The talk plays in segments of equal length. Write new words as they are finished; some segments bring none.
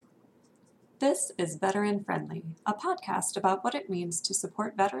This is Veteran Friendly, a podcast about what it means to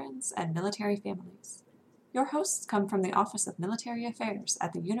support veterans and military families. Your hosts come from the Office of Military Affairs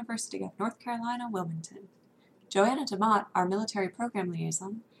at the University of North Carolina, Wilmington. Joanna DeMott, our military program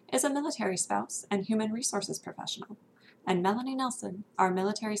liaison, is a military spouse and human resources professional, and Melanie Nelson, our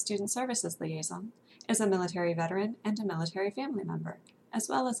military student services liaison, is a military veteran and a military family member, as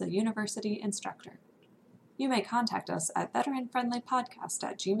well as a university instructor. You may contact us at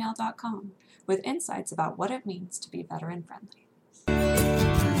veteranfriendlypodcast@gmail.com with insights about what it means to be veteran friendly.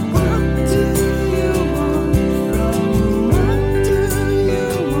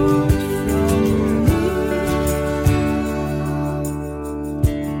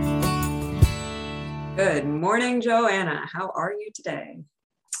 Good morning, Joanna. How are you today?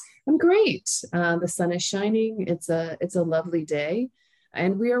 I'm great. The sun is shining. It's a lovely day,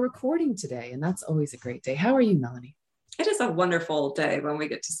 and we are recording today, and that's always a great day. How are you, Melanie? It is a wonderful day when we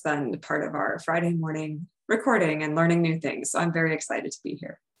get to spend part of our Friday morning recording and learning new things. So I'm very excited to be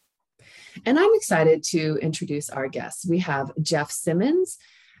here. And I'm excited to introduce our guests. We have Jeff Simmons.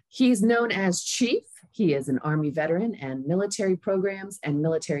 He's known as Chief. He is an Army veteran and military programs and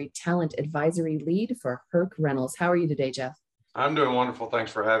military talent advisory lead for Herc Reynolds. How are you today, Jeff? I'm doing wonderful.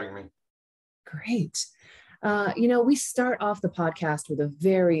 Thanks for having me. Great. We start off the podcast with a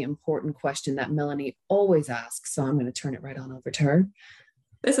very important question that Melanie always asks, so I'm going to turn it right on over to her.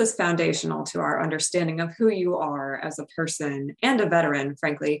 This is foundational to our understanding of who you are as a person and a veteran,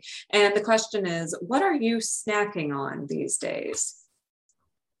 frankly. And the question is, what are you snacking on these days?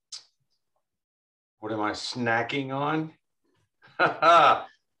 What am I snacking on?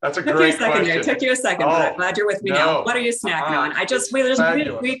 That's a great question. It took you a second, but I'm glad you're with me now. What are you snacking on?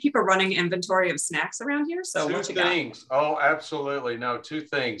 We keep a running inventory of snacks around here. So two things. Oh, absolutely. No, two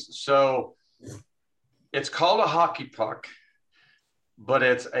things. So it's called a hockey puck, but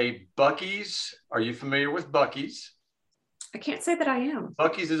it's a Buc-ee's. Are you familiar with Buc-ee's? I can't say that I am.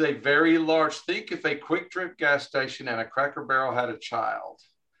 Buc-ee's is a very large, think if a Quick Trip gas station and a Cracker Barrel had a child.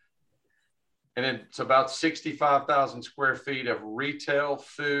 And it's about 65,000 square feet of retail,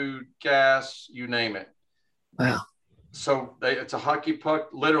 food, gas, you name it. Wow. So it's a hockey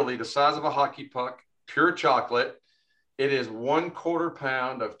puck, literally the size of a hockey puck, pure chocolate. It is 1/4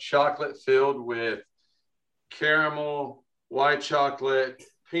 pound of chocolate filled with caramel, white chocolate,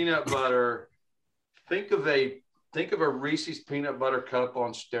 peanut butter. Think of a Reese's peanut butter cup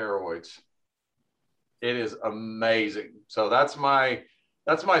on steroids. It is amazing. So that's my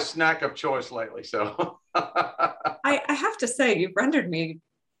snack of choice lately. So I have to say, you've rendered me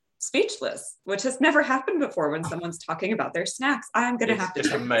speechless, which has never happened before when someone's talking about their snacks. I'm going to have to.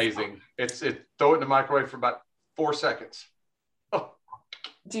 It's amazing. Throw it in the microwave for about 4 seconds. Oh.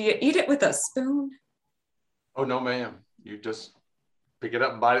 Do you eat it with a spoon? Oh, no, ma'am. You just pick it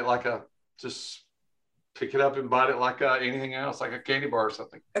up and bite it like anything else, like a candy bar or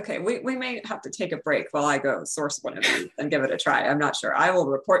something. Okay, we may have to take a break while I go source one of these and give it a try. I'm not sure. I will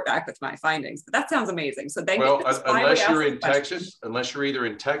report back with my findings, but that sounds amazing. So unless you're in Texas, unless you're either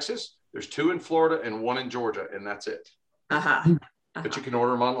in Texas, there's 2 in Florida and 1 in Georgia, and that's it. But you can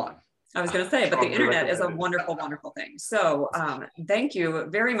order them online. I was going to say, but the internet is a wonderful, wonderful thing. So thank you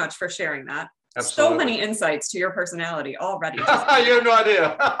very much for sharing that. Absolutely. So many insights to your personality already. You have no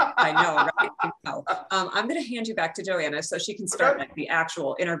idea. I know, right? I'm going to hand you back to Joanna so she can start the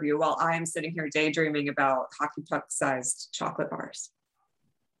actual interview while I am sitting here daydreaming about hockey puck-sized chocolate bars.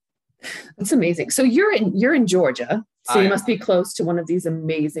 That's amazing. So you're in Georgia, so you must be close to one of these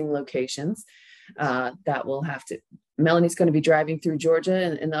amazing locations that will have to. Melanie's going to be driving through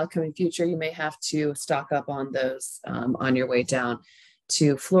Georgia in the upcoming future. You may have to stock up on those on your way down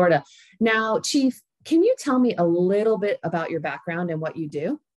to Florida. Now, Chief, can you tell me a little bit about your background and what you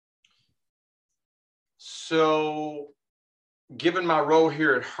do? So, given my role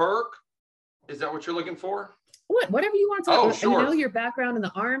here at Herc, is that what you're looking for? Whatever you want to talk about. Sure. Your background in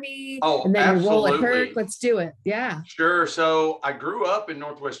the Army, and then absolutely. Your role at Herc. Let's do it. Yeah. Sure. So I grew up in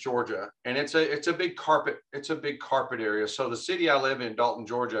Northwest Georgia, and it's a big carpet area. So the city I live in, Dalton,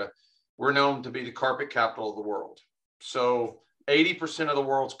 Georgia, we're known to be the carpet capital of the world. So 80% of the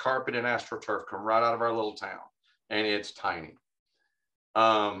world's carpet and AstroTurf come right out of our little town, and it's tiny.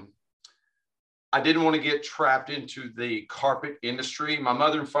 I didn't want to get trapped into the carpet industry. My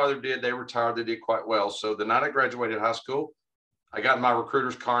mother and father did. They retired. They did quite well. So the night I graduated high school, I got in my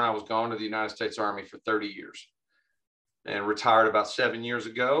recruiter's car and I was gone to the United States Army for 30 years and retired about 7 years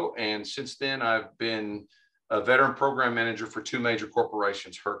ago. And since then, I've been a veteran program manager for 2 major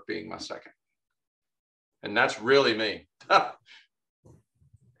corporations, Herc being my second. And that's really me.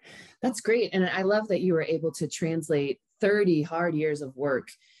 That's great. And I love that you were able to translate 30 hard years of work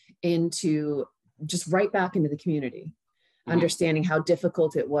into just right back into the community, understanding how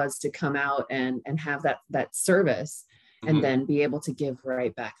difficult it was to come out and have that service and then be able to give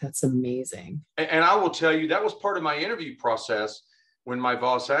right back. That's amazing. And I will tell you, that was part of my interview process. When my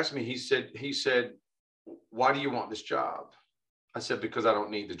boss asked me, he said, why do you want this job? I said, because I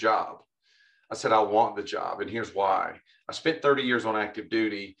don't need the job. I said, I want the job. And here's why. I spent 30 years on active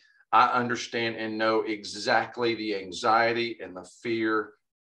duty. I understand and know exactly the anxiety and the fear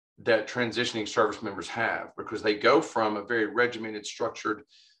that transitioning service members have, because they go from a very regimented, structured,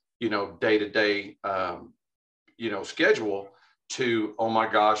 day-to-day, schedule to, oh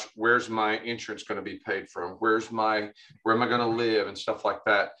my gosh, where's my insurance going to be paid from? Where am I going to live and stuff like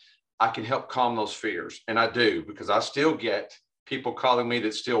that? I can help calm those fears. And I do, because I still get people calling me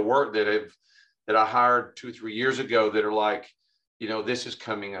that still work that I hired 2-3 years ago that are like, this is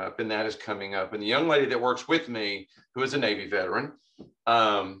coming up and that is coming up. And the young lady that works with me, who is a Navy veteran,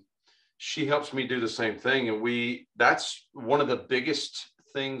 she helps me do the same thing. And that's one of the biggest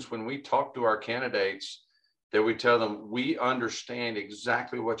things when we talk to our candidates, that we tell them, we understand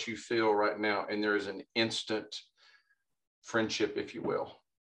exactly what you feel right now. And there is an instant friendship, if you will.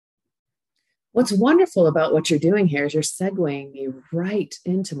 What's wonderful about what you're doing here is you're segueing me right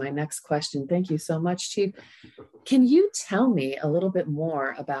into my next question. Thank you so much, Chief. Can you tell me a little bit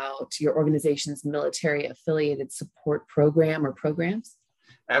more about your organization's military affiliated support program or programs?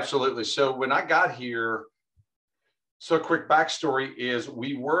 Absolutely. So when I got here, so a quick backstory is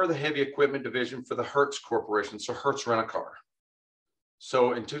we were the heavy equipment division for the Hertz Corporation, so Hertz Rent-A-Car.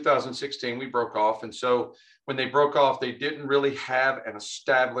 So in 2016, we broke off. And so when they broke off, they didn't really have an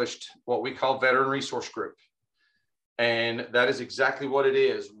established, what we call veteran resource group. And that is exactly what it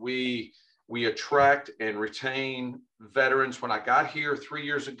is. We attract and retain veterans. When I got here 3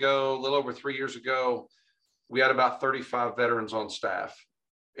 years ago, a little over 3 years ago, we had about 35 veterans on staff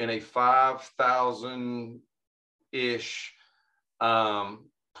in a 5,000-ish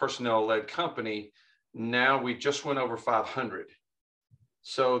personnel-led company. Now we just went over 500.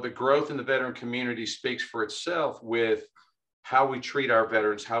 So the growth in the veteran community speaks for itself with how we treat our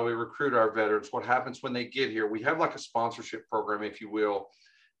veterans, how we recruit our veterans, what happens when they get here. We have like a sponsorship program, if you will.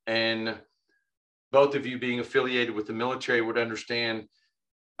 And both of you being affiliated with the military would understand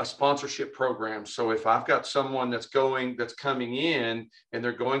a sponsorship program. So if I've got someone that's coming in and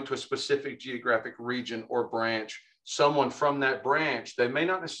they're going to a specific geographic region or branch, someone from that branch, they may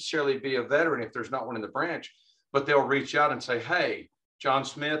not necessarily be a veteran if there's not one in the branch, but they'll reach out and say, hey, John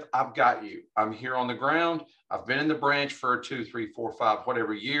Smith, I've got you. I'm here on the ground. I've been in the branch for 2, 3, 4, 5,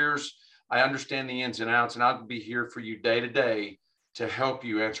 whatever years. I understand the ins and outs, and I'll be here for you day to day to help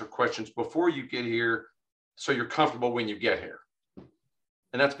you answer questions before you get here so you're comfortable when you get here.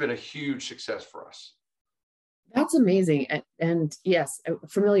 And that's been a huge success for us. That's amazing. And yes,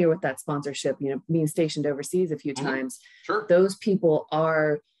 familiar with that sponsorship, being stationed overseas a few times. Sure. Those people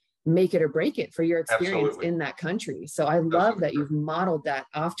are make it or break it for your experience Absolutely. in that country. So I love that you've modeled that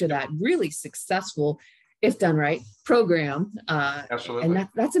after that really successful, if done right, program. Absolutely. And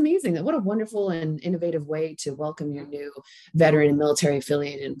that's amazing. What a wonderful and innovative way to welcome your new veteran and military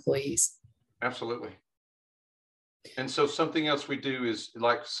affiliated employees. Absolutely. And so something else we do is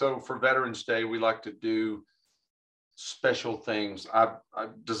for Veterans Day, we like to do special things. I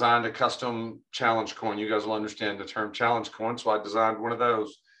designed a custom challenge coin. You guys will understand the term challenge coin. So I designed one of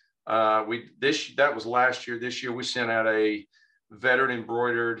those. That was last year. This year we sent out a veteran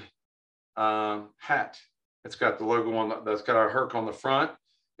embroidered hat. It's got the logo that's got our Herc on the front.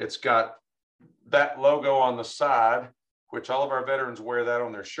 It's got that logo on the side, which all of our veterans wear that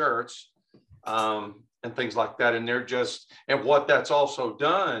on their shirts, and things like that. And what that's also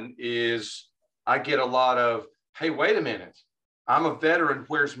done is I get a lot of, hey, wait a minute, I'm a veteran,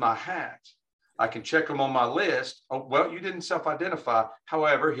 where's my hat? I can check them on my list. Oh, well, you didn't self-identify.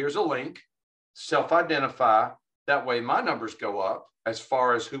 However, here's a link, self-identify. That way my numbers go up as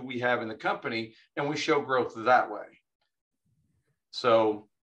far as who we have in the company, and we show growth that way. So,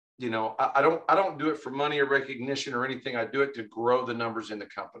 I don't do it for money or recognition or anything. I do it to grow the numbers in the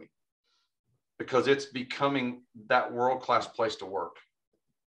company because it's becoming that world-class place to work.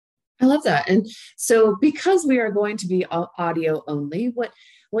 I love that. And so because we are going to be audio only, what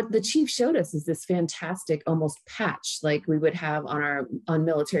the chief showed us is this fantastic almost patch like we would have on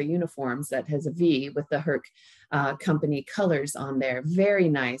military uniforms that has a V with the Herc company colors on there. Very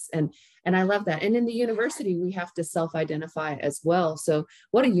nice. And I love that. And in the university, we have to self-identify as well. So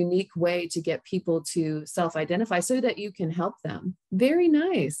what a unique way to get people to self-identify so that you can help them. Very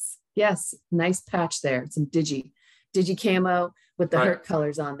nice. Yes. Nice patch there. Some digi camo with the Herc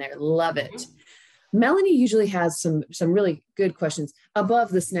colors on there. Love it. Melanie usually has some really good questions above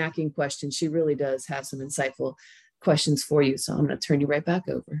the snacking questions. She really does have some insightful questions for you. So I'm going to turn you right back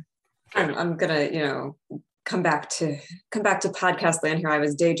over. I'm gonna, come back to podcast land here. I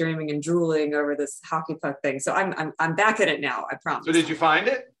was daydreaming and drooling over this hockey puck thing. So I'm back at it now. I promise. So did you find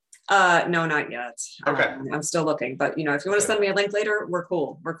it? No, not yet. Okay. I'm still looking, but if you want to send me a link later, we're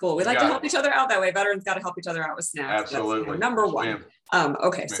cool. We like to help each other out that way. Veterans got to help each other out with snacks. Absolutely. That's, number one.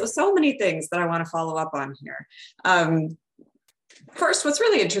 Okay. So many things that I want to follow up on here. First, what's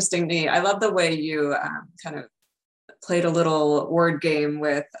really interesting to me, I love the way you kind of played a little word game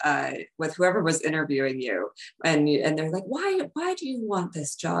with whoever was interviewing you, and they're like, why do you want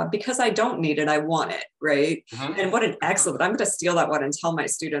this job? Because I don't need it, I want it, right? Mm-hmm. And what an excellent, I'm going to steal that one and tell my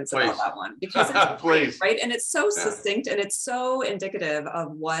students about that one, because it's great, right? And it's so succinct and it's so indicative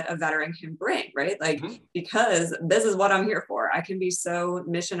of what a veteran can bring, right? Like, because this is what I'm here for. I can be so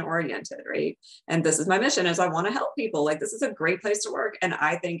mission oriented, right? And this is my mission, is I want to help people. Like, this is a great place to work, and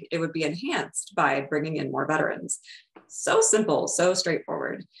I think it would be enhanced by bringing in more veterans. So simple, so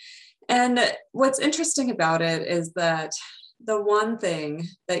straightforward. And what's interesting about it is that the one thing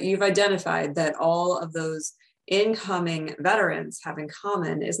that you've identified that all of those incoming veterans have in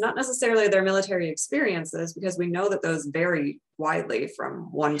common is not necessarily their military experiences, because we know that those vary widely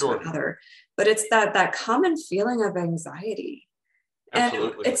from one to another, but it's that common feeling of anxiety.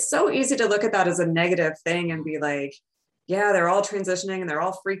 Absolutely. And it's so easy to look at that as a negative thing and be like, yeah, they're all transitioning and they're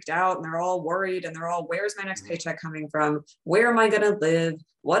all freaked out and they're all worried and they're all, where's my next paycheck coming from? Where am I going to live?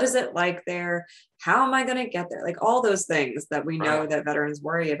 What is it like there? How am I going to get there? Like, all those things that we know that veterans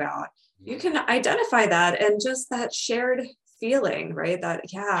worry about. You can identify that, and just that shared feeling, right? That,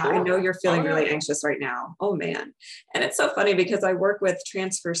 I know you're feeling really anxious right now. Oh man. And it's so funny because I work with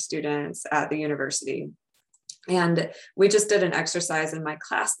transfer students at the university. And we just did an exercise in my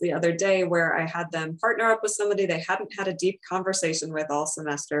class the other day where I had them partner up with somebody they hadn't had a deep conversation with all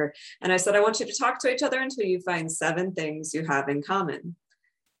semester. And I said, I want you to talk to each other until you find 7 things you have in common.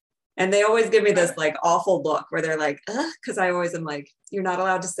 And they always give me this like awful look where they're like, because I always am like, you're not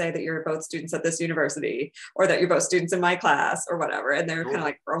allowed to say that you're both students at this university, or that you're both students in my class, or whatever. And they're kind of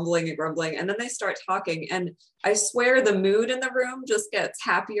like grumbling. And then they start talking. And I swear the mood in the room just gets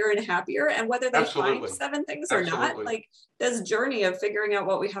happier and happier. And whether they find 7 things or not, like, this journey of figuring out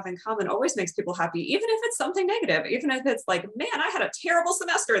what we have in common always makes people happy, even if it's something negative, even if it's like, man, I had a terrible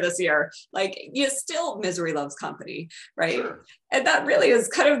semester this year. Like, you still, misery loves company, right? Sure. And that really is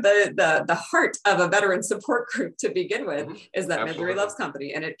kind of the heart of a veteran support group to begin with, is that misery loves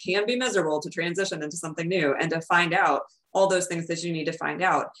company. And it can be miserable to transition into something new and to find out all those things that you need to find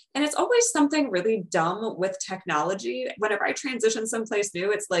out. And it's always something really dumb with technology. Whenever I transition someplace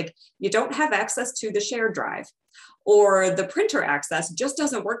new, it's like, you don't have access to the shared drive, or the printer access just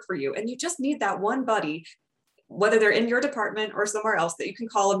doesn't work for you. And you just need that one buddy, whether they're in your department or somewhere else, that you can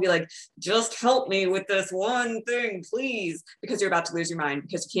call and be like, just help me with this one thing, please, because you're about to lose your mind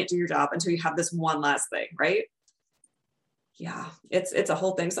because you can't do your job until you have this one last thing, right? Yeah, it's a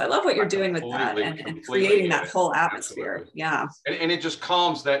whole thing. So I love what you're doing with that and creating that whole atmosphere. Absolutely. Yeah. And it just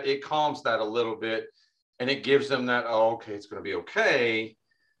calms that a little bit, and it gives them that, oh, okay, it's going to be okay.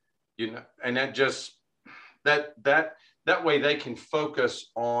 And that just, that way they can focus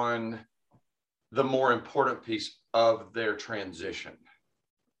on the more important piece of their transition.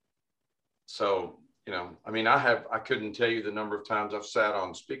 So, I mean, I couldn't tell you the number of times I've sat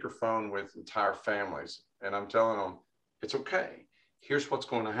on speakerphone with entire families, and I'm telling them, it's okay. Here's what's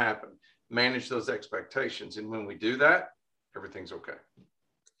going to happen. Manage those expectations. And when we do that, everything's okay.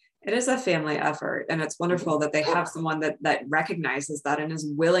 It is a family effort. And it's wonderful that they have someone that recognizes that and is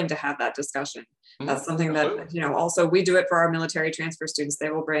willing to have that discussion. That's something that, also we do it for our military transfer students. They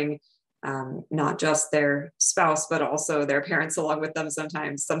will bring not just their spouse, but also their parents along with them.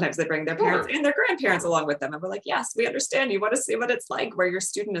 Sometimes they bring their parents and their grandparents along with them. And we're like, yes, we understand. You want to see what it's like where your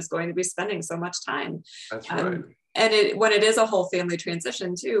student is going to be spending so much time. That's right. And when it is a whole family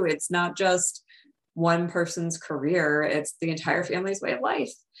transition too, it's not just one person's career, it's the entire family's way of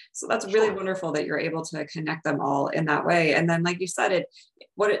life. So that's really wonderful that you're able to connect them all in that way. And then, like you said,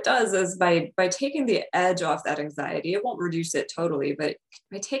 what it does is by taking the edge off that anxiety, it won't reduce it totally, but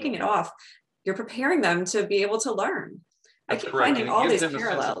by taking it off, you're preparing them to be able to learn. That's correct. Finding all these parallels.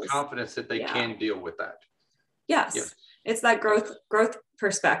 A sense of confidence that they can deal with that. Yes. It's that growth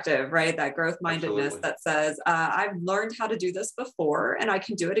perspective, right? That growth mindedness Absolutely. that says, I've learned how to do this before and I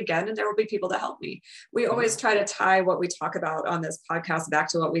can do it again, and there will be people to help me. We always try to tie what we talk about on this podcast back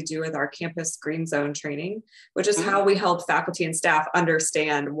to what we do with our campus green zone training, which is how we help faculty and staff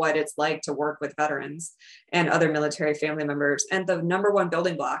understand what it's like to work with veterans and other military family members. And the number one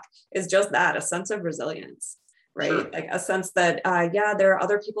building block is just that, a sense of resilience. Right? Sure. Like a sense that, yeah, there are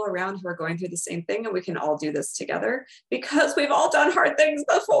other people around who are going through the same thing, and we can all do this together because we've all done hard things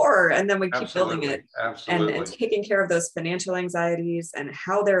before. And then we keep building it and taking care of those financial anxieties and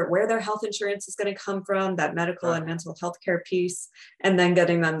where their health insurance is going to come from, that medical and mental health care piece, and then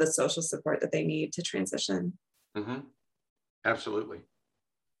getting them the social support that they need to transition. Absolutely.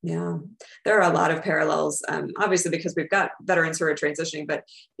 Yeah, there are a lot of parallels, obviously, because we've got veterans who are transitioning, but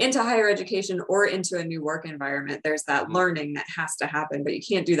into higher education or into a new work environment, there's that learning that has to happen, but you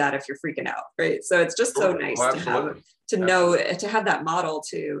can't do that if you're freaking out, right? So it's just so nice to have that model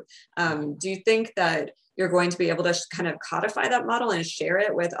too. Do you think that you're going to be able to kind of codify that model and share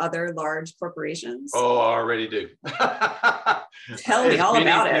it with other large corporations? Oh, I already do. Tell me all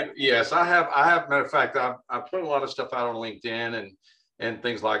about it. Yes, I have. Matter of fact, I put a lot of stuff out on LinkedIn and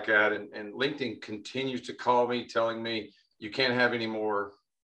things like that. And LinkedIn continues to call me, telling me you can't have any more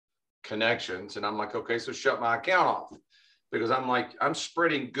connections. And I'm like, okay, so shut my account off, because I'm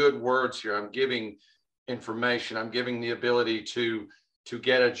spreading good words here. I'm giving information. I'm giving the ability to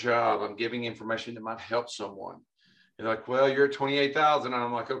get a job. I'm giving information that might help someone. And they're like, well, you're at 28,000. And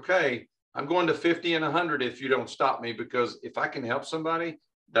I'm like, okay, I'm going to 50 and 100 if you don't stop me, because if I can help somebody,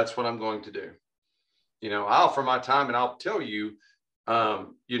 that's what I'm going to do. I'll offer my time, and I'll tell you,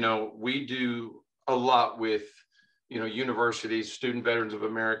 we do a lot with, universities, Student Veterans of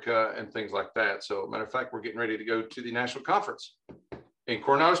America, and things like that. So, matter of fact, we're getting ready to go to the national conference in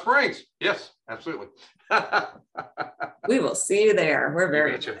Coronado Springs. Yes, absolutely. We will see you there. We're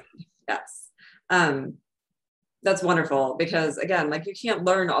very excited. Yes. That's wonderful, because again, like, you can't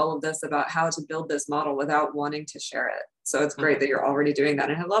learn all of this about how to build this model without wanting to share it. So it's great that you're already doing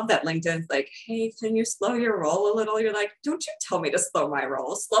that. And I love that LinkedIn's like, hey, can you slow your roll a little? You're like, don't you tell me to slow my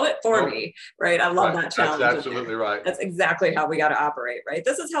roll, slow it for me. Right. I love that challenge. That's absolutely right. That's exactly how we got to operate. Right.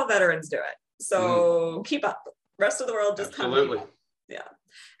 This is how veterans do it. So keep up. Rest of the world just absolutely. Yeah.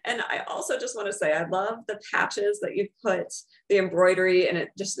 And I also just want to say, I love the patches that you've put, the embroidery, and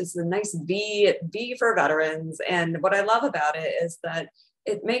it's a nice V for veterans. And what I love about it is that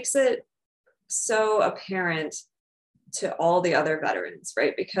it makes it so apparent to all the other veterans,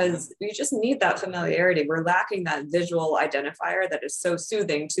 right? Because you just need that familiarity. We're lacking that visual identifier that is so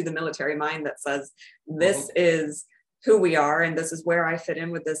soothing to the military mind that says, this is who we are, and this is where I fit in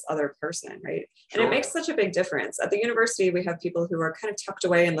with this other person, right? And it makes such a big difference. At the university, we have people who are kind of tucked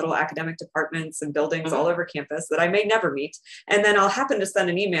away in little academic departments and buildings all over campus that I may never meet. And then I'll happen to send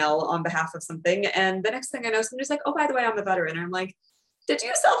an email on behalf of something, and the next thing I know, somebody's like, oh, by the way, I'm a veteran. And I'm like, did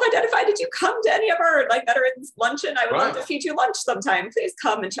you self-identify? Did you come to any of our veterans luncheon? I would love to feed you lunch sometime. Please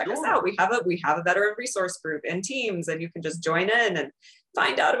come and check us out. We have a veteran resource group and teams, and you can just join in and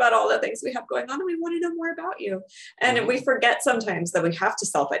find out about all the things we have going on, and we want to know more about you. And we forget sometimes that we have to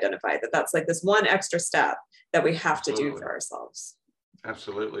self-identify, that's like this one extra step that we have to do for ourselves.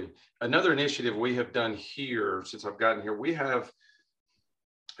 Absolutely. Another initiative we have done here since I've gotten here, we have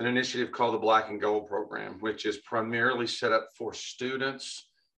an initiative called the Black and Gold Program, which is primarily set up for students,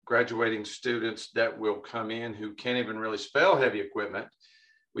 graduating students that will come in who can't even really spell heavy equipment.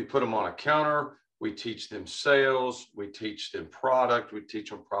 We put them on a counter. We teach them sales. We teach them product. We teach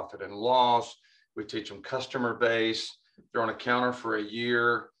them profit and loss. We teach them customer base. They're on a counter for a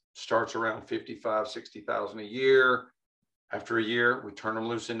year, starts around 55, 60,000 a year. After a year, we turn them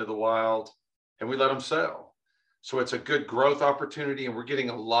loose into the wild and we let them sell. So it's a good growth opportunity, and we're getting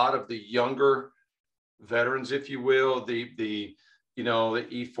a lot of the younger veterans, if you will, the E4,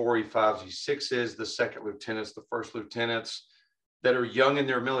 E5s, E6s, the second lieutenants, the first lieutenants that are young in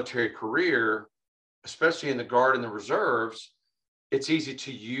their military career, especially in the Guard and the reserves. It's easy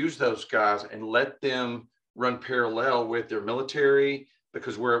to use those guys and let them run parallel with their military,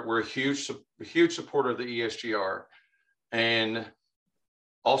 because we're a huge supporter of the ESGR, and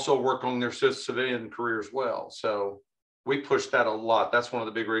also work on their civilian career as well. So we push that a lot. That's one of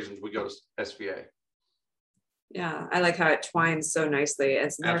the big reasons we go to SVA. Yeah, I like how it twines so nicely.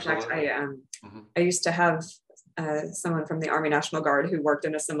 As a matter of fact, I used to have someone from the Army National Guard who worked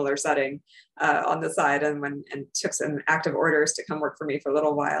in a similar setting on the side, and took some active orders to come work for me for a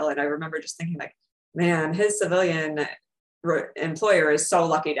little while. And I remember just thinking, like, man, his civilian employer is so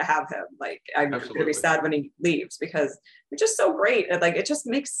lucky to have him. Like, I'm going to be sad when he leaves because you're just so great. And like, it just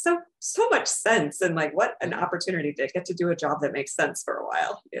makes so much sense. And like, what an opportunity to get to do a job that makes sense for a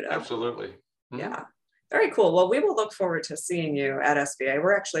while, you know? Absolutely. Mm-hmm. Yeah. Very cool. Well, we will look forward to seeing you at SVA.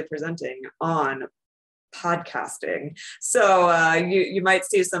 We're actually presenting on podcasting, so you might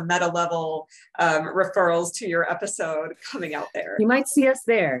see some meta level referrals to your episode coming out there. You might see us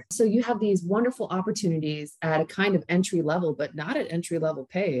there. So you have these wonderful opportunities at a kind of entry level, but not at entry level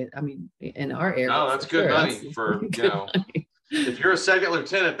pay. I mean, in our area. No, that's good money for, you know, money. If you're a second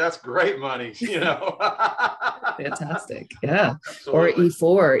lieutenant, that's great money, you know. Fantastic. Yeah. Absolutely.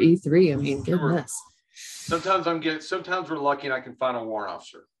 Or E4, E3. I mean, goodness. Sometimes we're lucky and I can find a warrant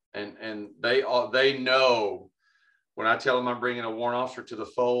officer. And they know when I tell them I'm bringing a warrant officer to the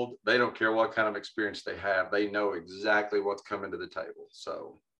fold, they don't care what kind of experience they have. They know exactly what's coming to the table.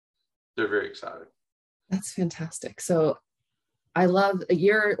 So they're very excited. That's fantastic. So I love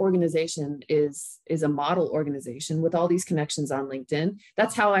your organization is a model organization with all these connections on LinkedIn.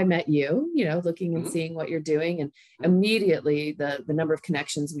 That's how I met you, you know, looking and seeing what you're doing. And immediately the number of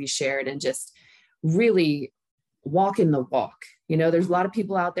connections we shared and just really walking the walk. You know, there's a lot of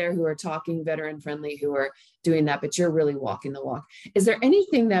people out there who are talking veteran friendly, who are doing that, but you're really walking the walk. Is there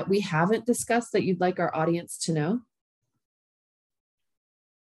anything that we haven't discussed that you'd like our audience to know?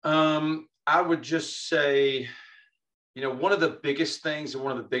 I would just say, you know, one of the biggest things and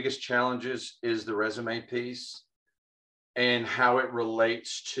one of the biggest challenges is the resume piece and how it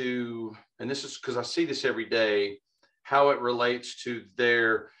relates to, and this is because I see this every day, how it relates to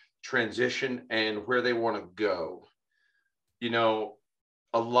their transition and where they want to go. You know,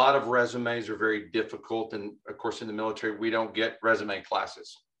 a lot of resumes are very difficult. And of course, in the military, we don't get resume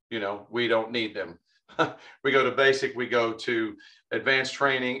classes. You know, we don't need them. We go to basic, we go to advanced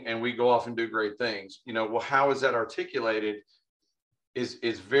training, and we go off and do great things. You know, well, how is that articulated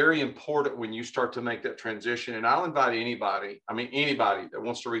is very important when you start to make that transition. And I'll invite anybody that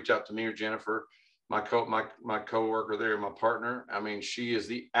wants to reach out to me or Jennifer, my coworker there, my partner. I mean, she is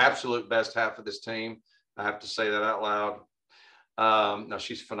the absolute best half of this team. I have to say that out loud. No,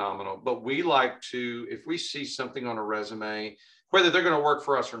 she's phenomenal. But we like to, if we see something on a resume, whether they're going to work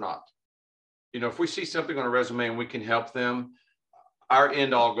for us or not, you know, if we see something on a resume and we can help them, our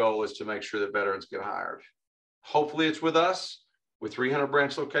end all goal is to make sure that veterans get hired. Hopefully it's with us. With 300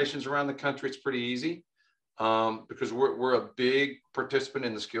 branch locations around the country, it's pretty easy because we're a big participant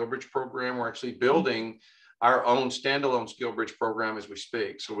in the SkillBridge program. We're actually building our own standalone SkillBridge program as we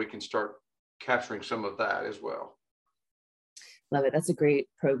speak, so we can start capturing some of that as well. Love it. That's a great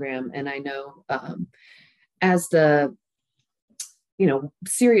program. And I know as the, you know,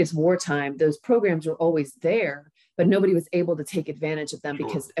 serious wartime, those programs were always there, but nobody was able to take advantage of them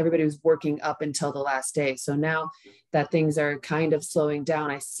because everybody was working up until the last day. So now that things are kind of slowing down,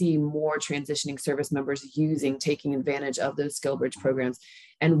 I see more transitioning service members taking advantage of those SkillBridge programs,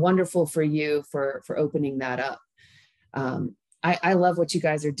 and wonderful for you for opening that up. I love what you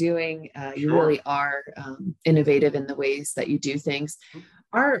guys are doing. You really are innovative in the ways that you do things.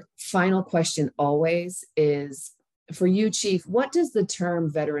 Our final question always is for you, Chief, what does the term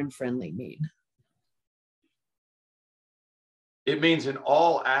veteran friendly mean? It means in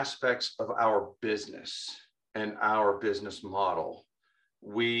all aspects of our business and our business model,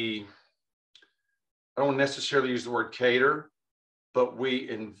 I don't necessarily use the word cater, but we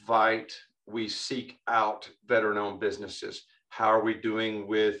seek out veteran-owned businesses. How are we doing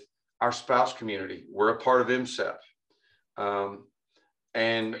with our spouse community? We're a part of MSEP.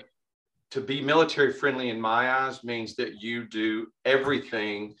 And to be military friendly in my eyes means that you do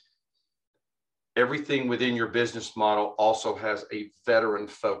everything within your business model also has a veteran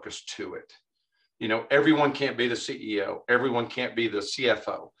focus to it. You know, everyone can't be the CEO. Everyone can't be the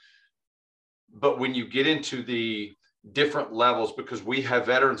CFO. But when you get into the different levels, because we have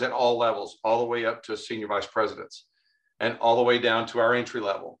veterans at all levels, all the way up to senior vice presidents and all the way down to our entry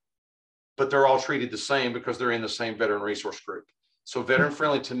level, but they're all treated the same because they're in the same veteran resource group. So veteran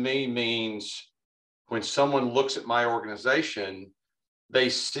friendly to me means when someone looks at my organization, they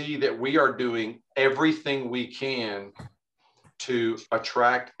see that we are doing everything we can to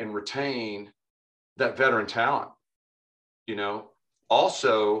attract and retain that veteran talent. You know,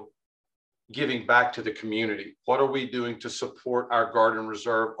 also giving back to the community. What are we doing to support our Guard and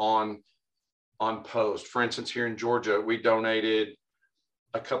Reserve on post? For instance, here in Georgia, we donated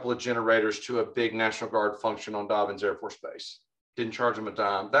a couple of generators to a big National Guard function on Dobbins Air Force Base. Didn't charge them a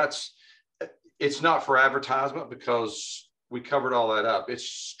dime. It's not for advertisement because we covered all that up. It's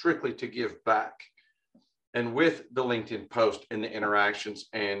strictly to give back. And with the LinkedIn post and the interactions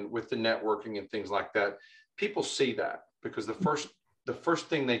and with the networking and things like that, people see that. because the first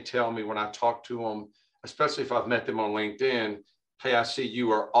thing they tell me when I talk to them, especially if I've met them on LinkedIn, hey, I see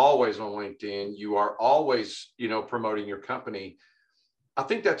you are always on LinkedIn. You are always, promoting your company. I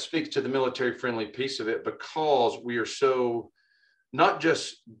think that speaks to the military friendly piece of it, because we are so not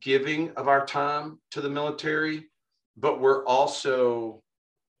just giving of our time to the military, but we're also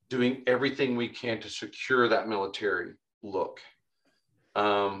doing everything we can to secure that military look.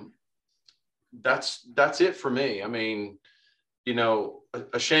 That's it for me. I mean,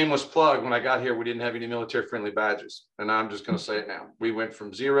 a shameless plug. When I got here, we didn't have any military friendly badges. And I'm just going to say it now. We went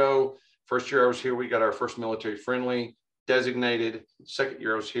from zero. First year I was here, we got our first military friendly designated. Second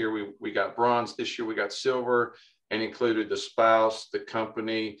year I was here, we got bronze. This year we got silver, and included the spouse, the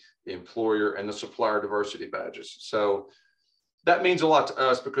company, the employer, and the supplier diversity badges. So that means a lot to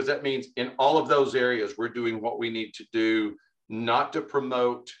us, because that means in all of those areas, we're doing what we need to do, not to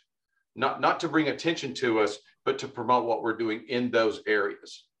promote, not to bring attention to us, but to promote what we're doing in those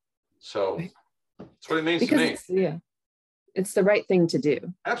areas. So that's what it means to me. It's the right thing to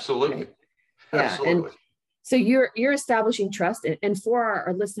do. Absolutely. Right? Absolutely. And so you're establishing trust. And for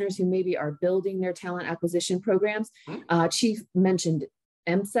our listeners who maybe are building their talent acquisition programs, Chief mentioned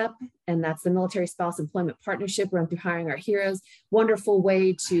MSEP, and that's the Military Spouse Employment Partnership run through Hiring Our Heroes. Wonderful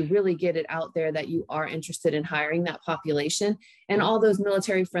way to really get it out there that you are interested in hiring that population. And all those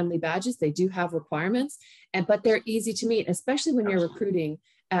military friendly badges, they do have requirements, but they're easy to meet, especially when you're recruiting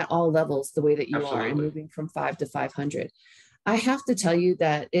at all levels the way that you are, and moving from 5 to 500. I have to tell you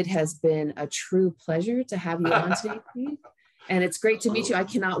that it has been a true pleasure to have you on today, Steve. And it's great to meet you. I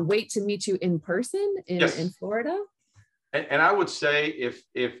cannot wait to meet you in person in Florida. And I would say, if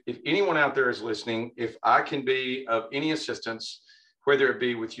anyone out there is listening, if I can be of any assistance, whether it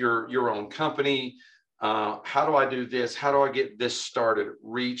be with your own company, how do I do this? How do I get this started?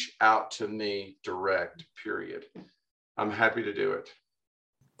 Reach out to me direct, period. I'm happy to do it.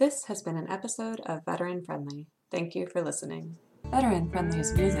 This has been an episode of Veteran Friendly. Thank you for listening. Veteran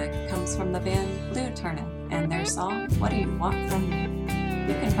Friendly's music comes from the band Blue Turnip and their song, What Do You Want From Me?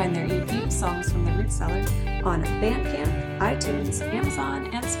 You can find their EP, Songs from the Root Cellar, on Bandcamp, iTunes, Amazon,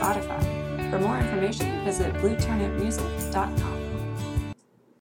 and Spotify. For more information, visit blueturnipmusic.com.